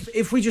is.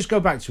 If we just go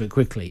back to it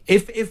quickly,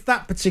 if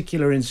that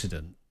particular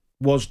incident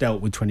was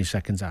dealt with 20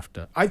 seconds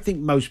after, I think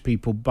most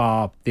people,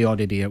 bar the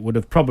odd idiot, would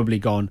have probably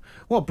gone,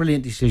 what a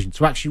brilliant decision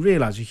to actually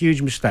realise a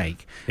huge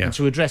mistake and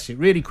to address it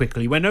really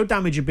quickly when no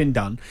damage had been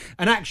done.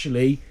 And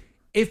actually,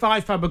 if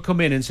IFAB had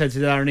come in and said to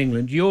Darren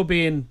England, you're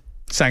being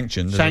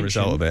sanctioned as a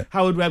result of it,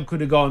 Howard Webb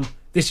could have gone,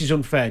 this is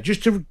unfair.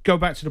 Just to go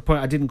back to the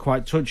point I didn't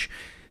quite touch,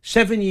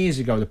 7 years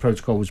ago the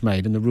protocol was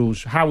made and the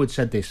rules, Howard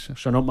said this,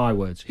 so not my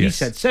words. He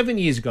said 7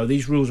 years ago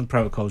these rules and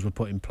protocols were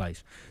put in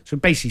place. So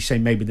basically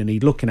saying maybe they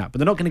need looking at, but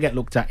they're not going to get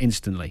looked at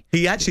instantly.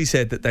 He actually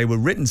said that they were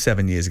written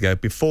 7 years ago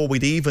before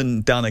we'd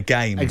even done a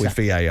game with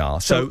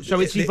VAR. So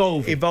it's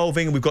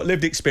evolving, and we've got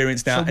lived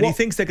experience now, and he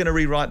thinks they're going to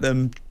rewrite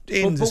them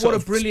in the sort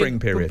of spring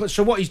period.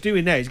 So what he's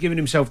doing there is giving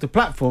himself the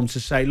platform to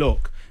say,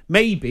 look,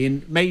 maybe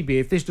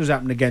if this does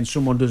happen again,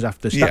 someone does have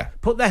to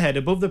put their head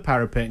above the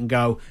parapet and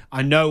go,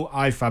 I know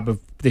IFAB of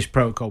this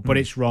protocol, but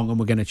it's wrong and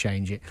we're going to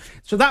change it.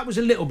 So that was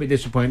a little bit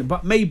disappointing,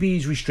 but maybe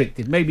he's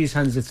restricted. Maybe his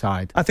hands are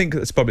tied. I think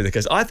that's probably the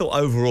case. I thought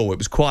overall it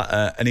was quite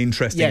an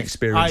interesting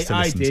experience to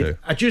listen to.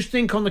 I just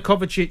think on the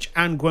Kovacic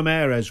and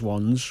Guimaraes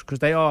ones, because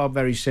they are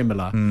very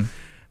similar,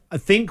 I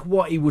think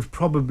what he would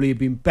probably have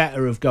been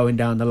better of going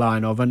down the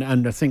line of, and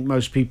I think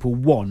most people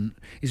want,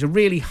 is a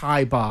really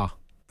high bar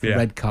for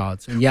red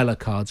cards and yellow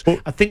cards.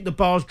 I think the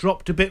bar's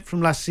dropped a bit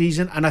from last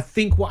season, and I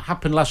think what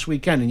happened last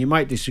weekend, and you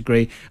might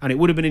disagree, and it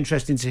would have been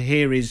interesting to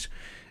hear his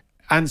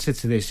answer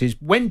to this, is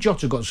when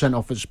Jota got sent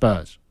off at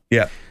Spurs.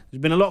 Yeah. There's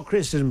been a lot of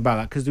criticism about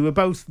that because they were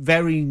both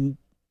very...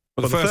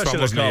 Well, the first one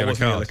wasn't a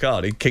yellow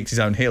card. He kicked his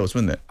own heels,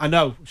 wasn't it? I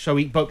know.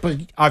 So but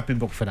I've been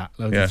booked for that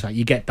loads of times.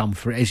 You get done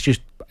for it.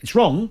 It's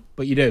wrong,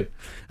 but you do.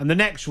 And the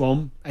next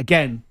one,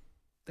 again,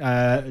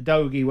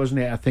 Dogie,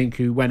 wasn't it, I think,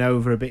 who went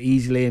over a bit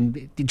easily,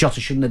 and Jota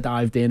shouldn't have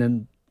dived in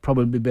and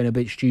probably been a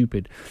bit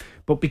stupid.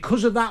 But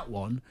because of that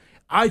one,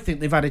 I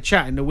think they've had a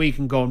chat in the week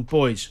and gone,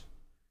 boys,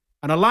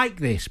 and I like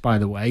this, by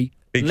the way.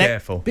 Be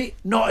careful.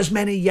 Not as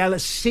many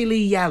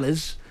silly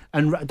yellers,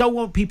 and I don't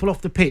want people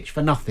off the pitch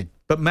for nothing.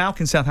 But Malk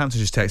in Southampton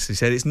just texted. He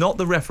said it's not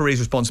the referee's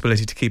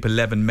responsibility to keep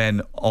 11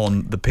 men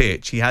on the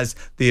pitch. He has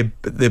the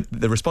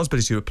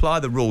responsibility to apply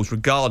the rules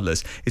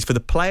regardless. It's for the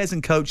players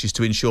and coaches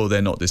to ensure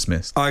they're not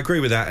dismissed. I agree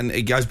with that, and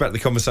it goes back to the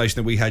conversation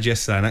that we had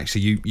yesterday. And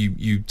actually,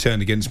 you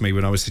turned against me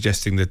when I was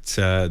suggesting that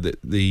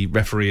the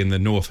referee in the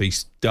North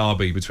East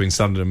derby between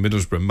Sunderland and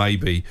Middlesbrough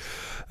maybe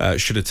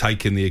should have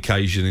taken the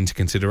occasion into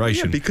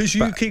consideration. Yeah, because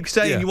you keep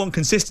saying you want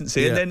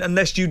consistency, and then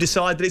unless you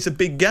decide that it's a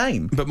big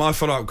game. But my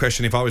follow-up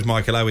question, if I was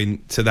Michael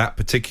Owen, to that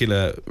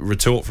particular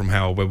retort from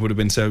Howell, would have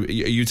been: so are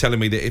you telling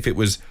me that if it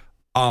was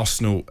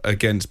Arsenal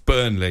against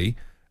Burnley,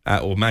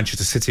 or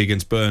Manchester City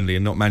against Burnley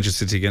and not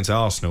Manchester City against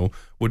Arsenal,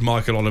 would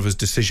Michael Oliver's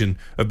decision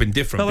have been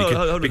different?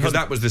 Because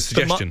that was the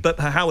suggestion. But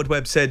Howard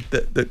Webb said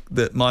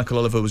that Michael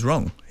Oliver was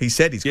wrong. He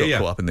said he's got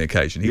caught up in the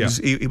occasion.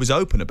 He was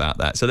open about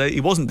that. So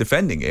he wasn't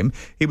defending him.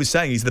 He was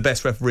saying he's the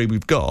best referee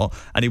we've got,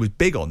 and he was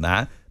big on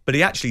that. But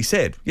he actually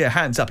said,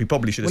 hands up, he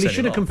probably should have sent it off. Well, he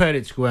should have compared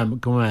it to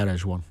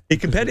Guerrero's one. He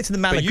compared it to the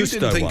Malagusto one. But you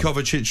didn't think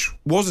Kovacic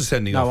was a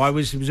sending off? No, it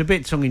was a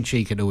bit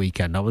tongue-in-cheek at the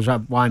weekend. I was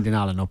winding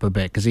Alan up a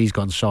bit because he's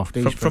gone soft.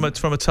 From a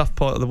tough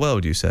part of the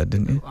world, you said,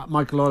 didn't you?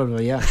 Michael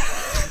Oliver, yeah.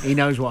 He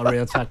knows what a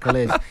real tackle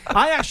is.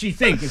 I actually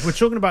think, if we're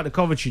talking about the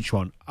Kovacic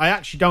one, I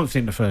actually don't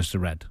think the first are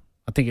red.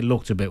 I think it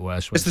looked a bit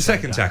worse. It's the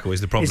second tackle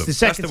is the problem. It's the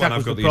second That's the one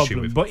I've got the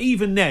issue with. But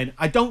even then,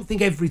 I don't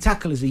think every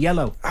tackle is a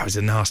yellow. That was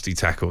a nasty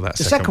tackle, that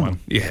the second one.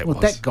 Yeah, it was.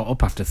 Deck got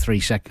up after 3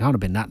 seconds. Can't have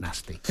been that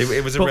nasty.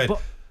 It was a red.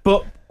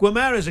 But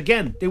Guimaraes,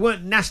 again, they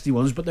weren't nasty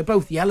ones, but they're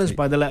both yellows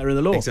by the letter of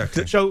the law.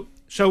 Exactly.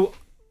 So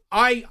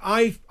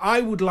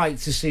I would like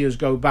to see us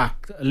go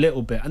back a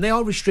little bit, and they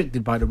are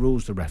restricted by the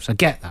rules, the refs. I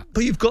get that.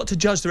 But you've got to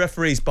judge the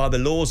referees by the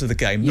laws of the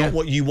game, not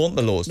what you want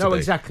the laws to be. No,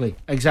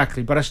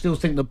 exactly. But I still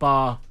think the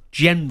bar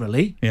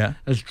generally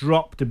has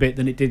dropped a bit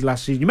than it did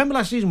last season. You remember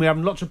last season we were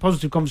having lots of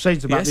positive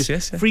conversations about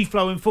this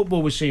free-flowing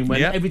football we're seeing, when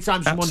every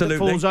time someone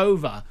falls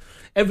over,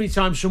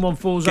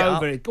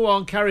 go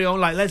on, carry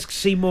on, let's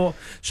see more.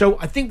 So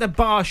I think the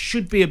bar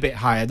should be a bit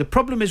higher. The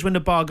problem is when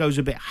the bar goes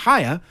a bit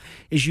higher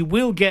is you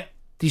will get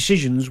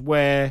decisions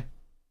where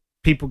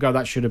people go,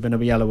 that should have been a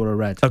yellow or a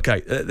red.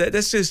 Okay,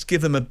 let's just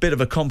give them a bit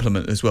of a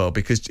compliment as well,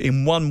 because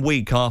in 1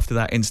 week after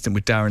that incident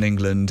with Darren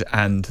England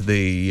and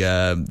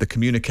the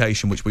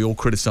communication, which we all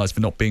criticised for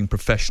not being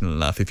professional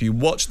enough, if you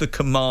watch the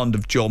command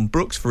of John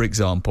Brooks, for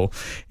example,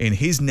 in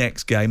his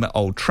next game at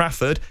Old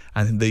Trafford,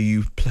 and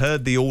you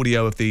heard the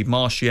audio of the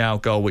Martial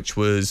goal, which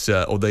was,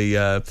 or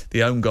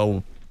the own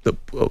goal.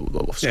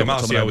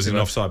 Martial was in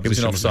offside position. He was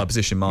in offside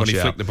position, Martial. When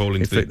he flicked the ball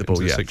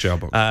into the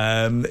 6-yard box.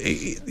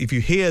 If you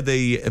hear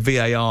the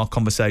VAR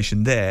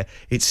conversation there,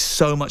 it's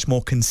so much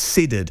more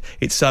considered.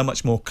 It's so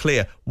much more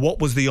clear. What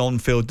was the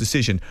on-field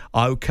decision?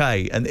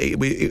 Okay. And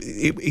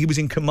he was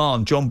in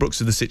command, John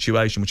Brooks, of the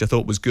situation, which I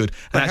thought was good.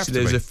 And actually,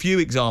 there's a few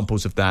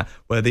examples of that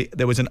where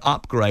there was an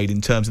upgrade in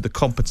terms of the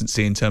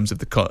competency, in terms of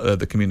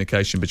the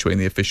communication between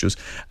the officials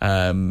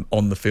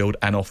on the field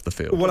and off the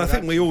field. Well, I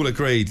think we all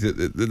agreed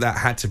that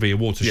had to be a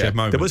watershed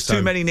moment. There was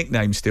too many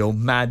nicknames still.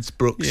 Mads,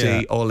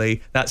 Brooksy,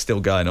 Ollie. That's still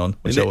going on,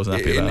 which I wasn't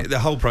happy about. The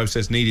whole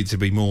process needed to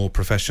be more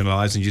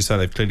professionalised, and you say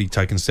they've clearly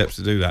taken steps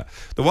to do that.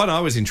 The one I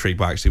was intrigued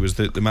by, actually, was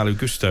the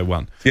Malagusto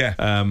one.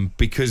 Yeah.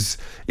 Because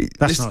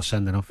that's not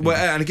sending off. Well,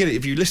 and again,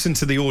 if you listen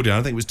to the audio,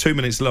 I think it was 2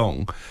 minutes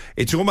long,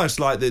 it's almost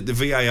like the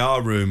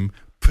VAR room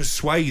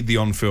persuade the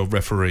on-field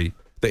referee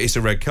that it's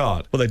a red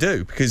card. Well, they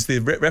do, because the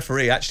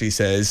referee actually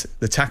says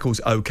the tackle's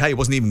okay. He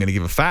wasn't even going to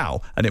give a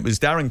foul. And it was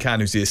Darren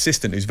Cann, who's the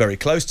assistant, who's very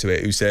close to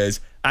it, who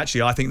says,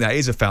 actually, I think that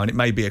is a foul and it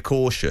may be a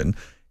caution.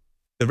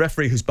 The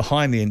referee who's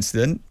behind the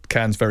incident,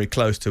 Cann's very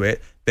close to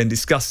it, then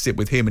discusses it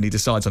with him and he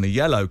decides on a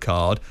yellow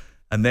card.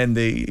 And then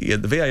the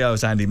VAR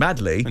is Andy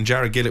Madley. And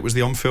Jared Gillett was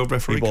the on-field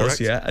referee, correct?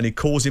 Yeah. And he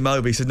calls him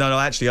over. He says, no,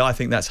 actually, I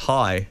think that's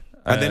high.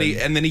 And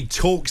then he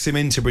talks him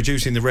into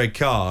producing the red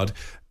card.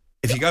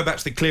 If you go back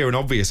to the clear and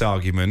obvious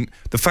argument,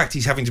 the fact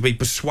he's having to be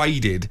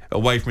persuaded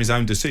away from his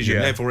own decision,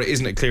 therefore it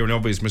isn't a clear and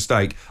obvious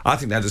mistake, I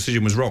think that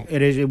decision was wrong.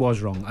 It was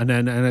wrong. And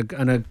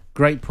a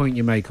great point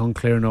you make on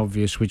clear and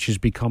obvious, which has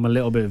become a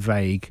little bit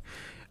vague.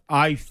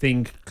 I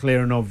think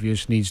clear and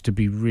obvious needs to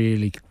be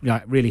really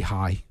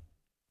high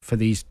for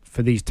these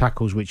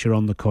tackles which are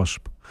on the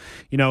cusp.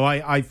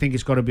 I think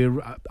it's got to be.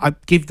 I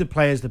give the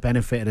players the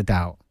benefit of the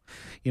doubt.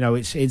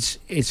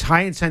 It's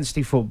high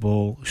intensity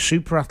football,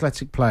 super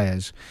athletic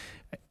players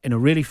in a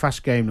really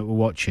fast game that we're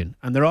watching,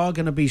 and there are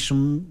going to be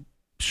some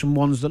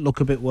ones that look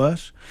a bit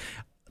worse.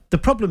 The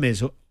problem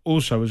is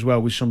also as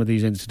well with some of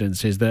these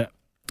incidents is that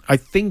I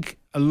think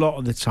a lot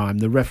of the time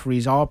the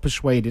referees are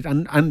persuaded,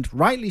 and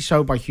rightly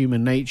so by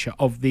human nature,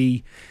 of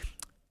the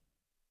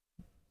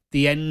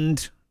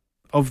end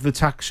of the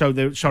tackle.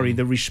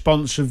 The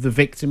response of the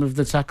victim of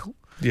the tackle.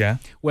 Yeah.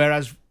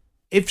 Whereas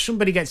if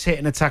somebody gets hit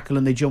in a tackle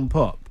and they jump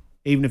up,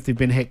 even if they've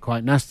been hit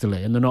quite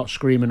nastily and they're not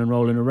screaming and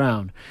rolling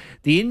around,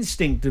 the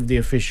instinct of the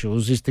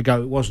officials is to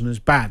go, it wasn't as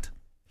bad.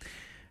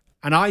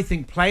 And I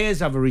think players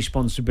have a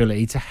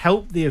responsibility to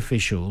help the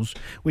officials,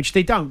 which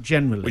they don't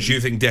generally. Which you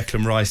think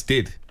Declan Rice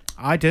did?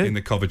 I do. In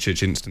the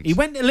Kovacic instance. He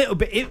went a little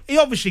bit. He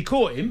obviously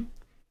caught him.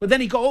 But then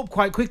he got up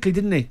quite quickly,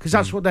 didn't he? Because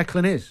that's what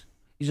Declan is.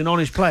 He's an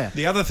honest player.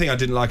 The other thing I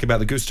didn't like about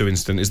the Gusto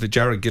incident is that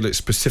Jarrett Gillett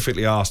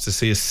specifically asked to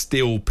see a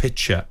still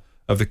picture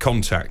of the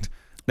contact.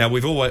 Now,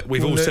 we've all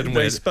said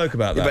they spoke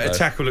about that. But a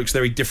tackle looks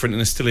very different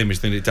in a still image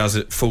than it does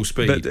at full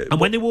speed. And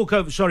when they walk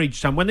over, sorry,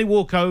 Sam, when they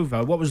walk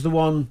over, what was the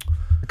one?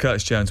 The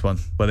Curtis Jones one,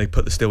 where they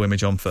put the still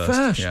image on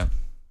first. Yeah.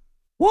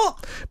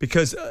 What?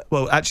 Because,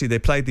 actually, they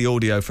played the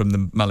audio from the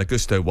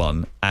Malagusto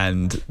one,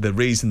 and the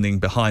reasoning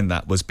behind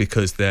that was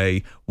because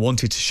they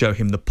wanted to show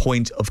him the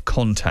point of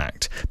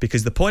contact.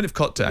 Because the point of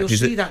contact is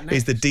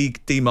the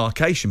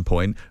demarcation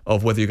point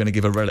of whether you're going to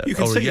give a red or a yellow. You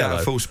can see that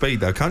at full speed,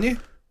 though, can't you?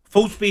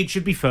 Full speed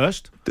should be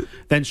first,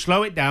 then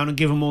slow it down and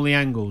give them all the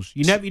angles.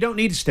 You don't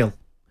need a still.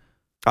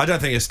 I don't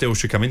think a still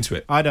should come into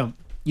it. I don't.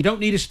 You don't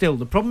need a still.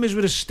 The problem is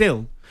with a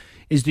still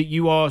is that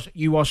you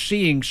are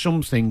seeing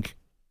something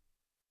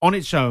on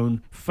its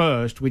own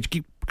first, which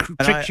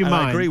tricks your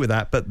mind. I agree with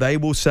that, but they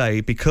will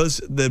say,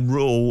 because the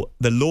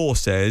law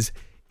says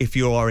if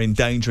you are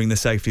endangering the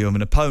safety of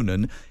an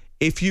opponent,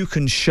 if you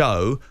can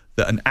show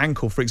that an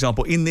ankle, for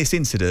example, in this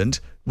incident,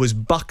 was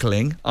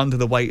buckling under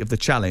the weight of the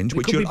challenge,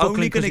 which you're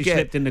only going to get.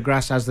 Slipped in the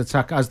grass as the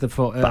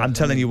foot. But I'm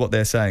telling you what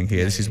they're saying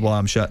here. This is why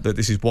I'm sure that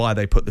this is why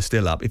they put the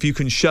still up. If you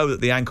can show that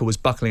the ankle was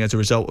buckling as a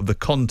result of the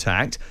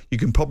contact, you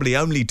can probably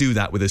only do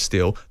that with a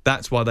still.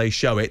 That's why they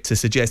show it, to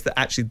suggest that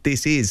actually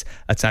this is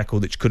a tackle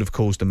that could have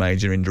caused a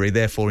major injury,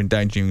 therefore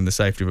endangering the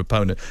safety of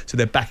opponent. So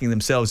they're backing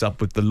themselves up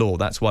with the law.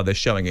 That's why they're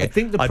showing it.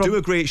 I do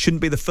agree it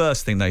shouldn't be the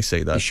first thing they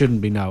see, though. It shouldn't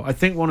be, no. I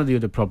think one of the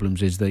other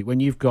problems is that when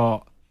you've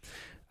got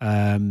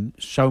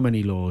so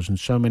many laws and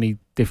so many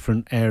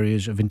different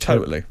areas of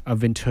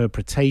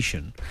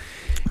interpretation,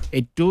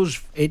 it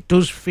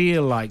does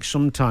feel like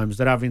sometimes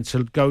they're having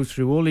to go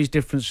through all these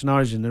different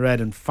scenarios in their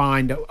head and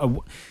find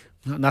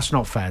that's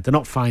not fair. They're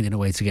not finding a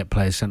way to get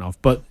players sent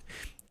off, but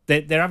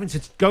they're having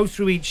to go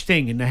through each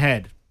thing in their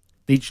head,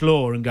 each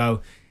law, and go,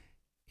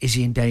 is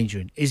he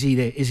endangering? Is he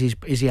there? Is he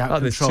out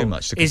of control? There's too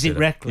much to is consider. It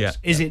reckless?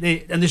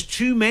 And there's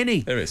too many.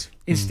 There is.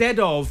 Instead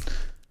of,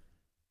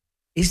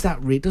 is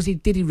that real?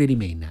 Did he really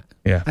mean that?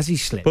 Yeah. Has he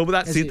slipped? Well,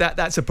 that's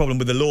a problem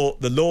with the law.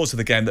 The laws of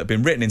the game that have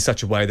been written in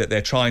such a way that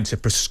they're trying to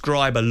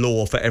prescribe a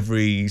law for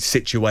every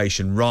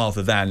situation,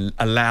 rather than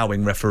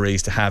allowing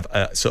referees to have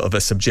a sort of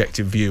a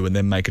subjective view and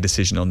then make a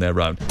decision on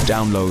their own.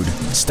 Download,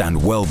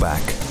 stand well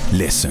back,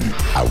 listen.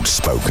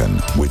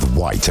 Outspoken with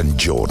White and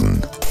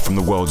Jordan. From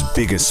the world's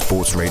biggest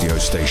sports radio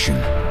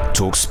station,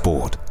 Talk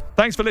Sport.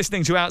 Thanks for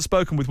listening to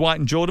Outspoken with White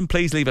and Jordan.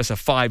 Please leave us a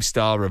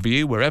 5-star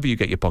review wherever you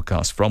get your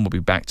podcast from. We'll be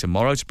back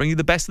tomorrow to bring you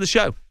the best of the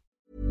show.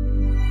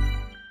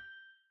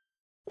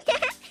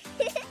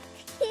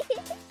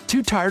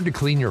 Too tired to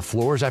clean your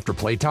floors after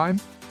playtime?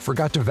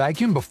 Forgot to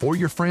vacuum before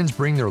your friends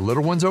bring their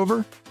little ones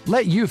over?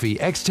 Let Eufy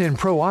X10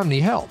 Pro Omni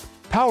help.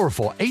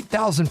 Powerful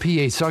 8,000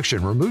 PA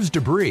suction removes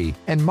debris,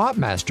 and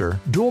MopMaster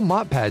dual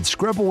mop pads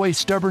scrub away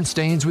stubborn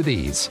stains with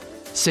ease.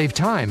 Save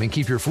time and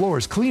keep your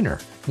floors cleaner.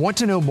 Want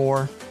to know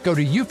more? Go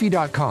to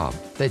eufy.com,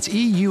 that's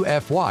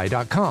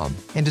EUFY.com,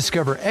 and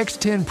discover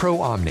X10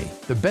 Pro Omni,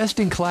 the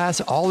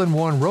best-in-class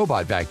all-in-one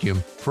robot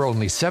vacuum for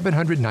only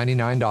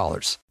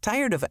 $799.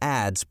 Tired of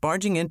ads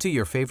barging into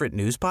your favorite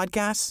news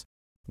podcasts?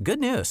 Good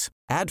news.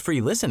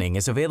 Ad-free listening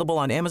is available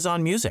on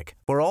Amazon Music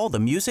for all the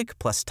music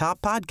plus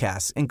top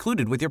podcasts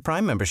included with your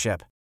Prime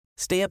membership.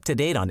 Stay up to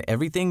date on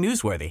everything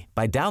newsworthy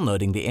by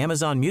downloading the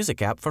Amazon Music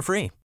app for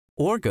free,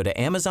 or go to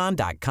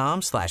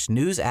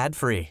amazon.com/news ad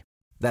free.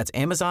 That's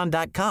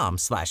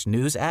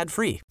amazon.com/news ad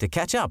free to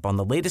catch up on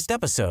the latest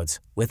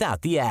episodes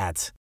without the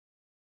ads.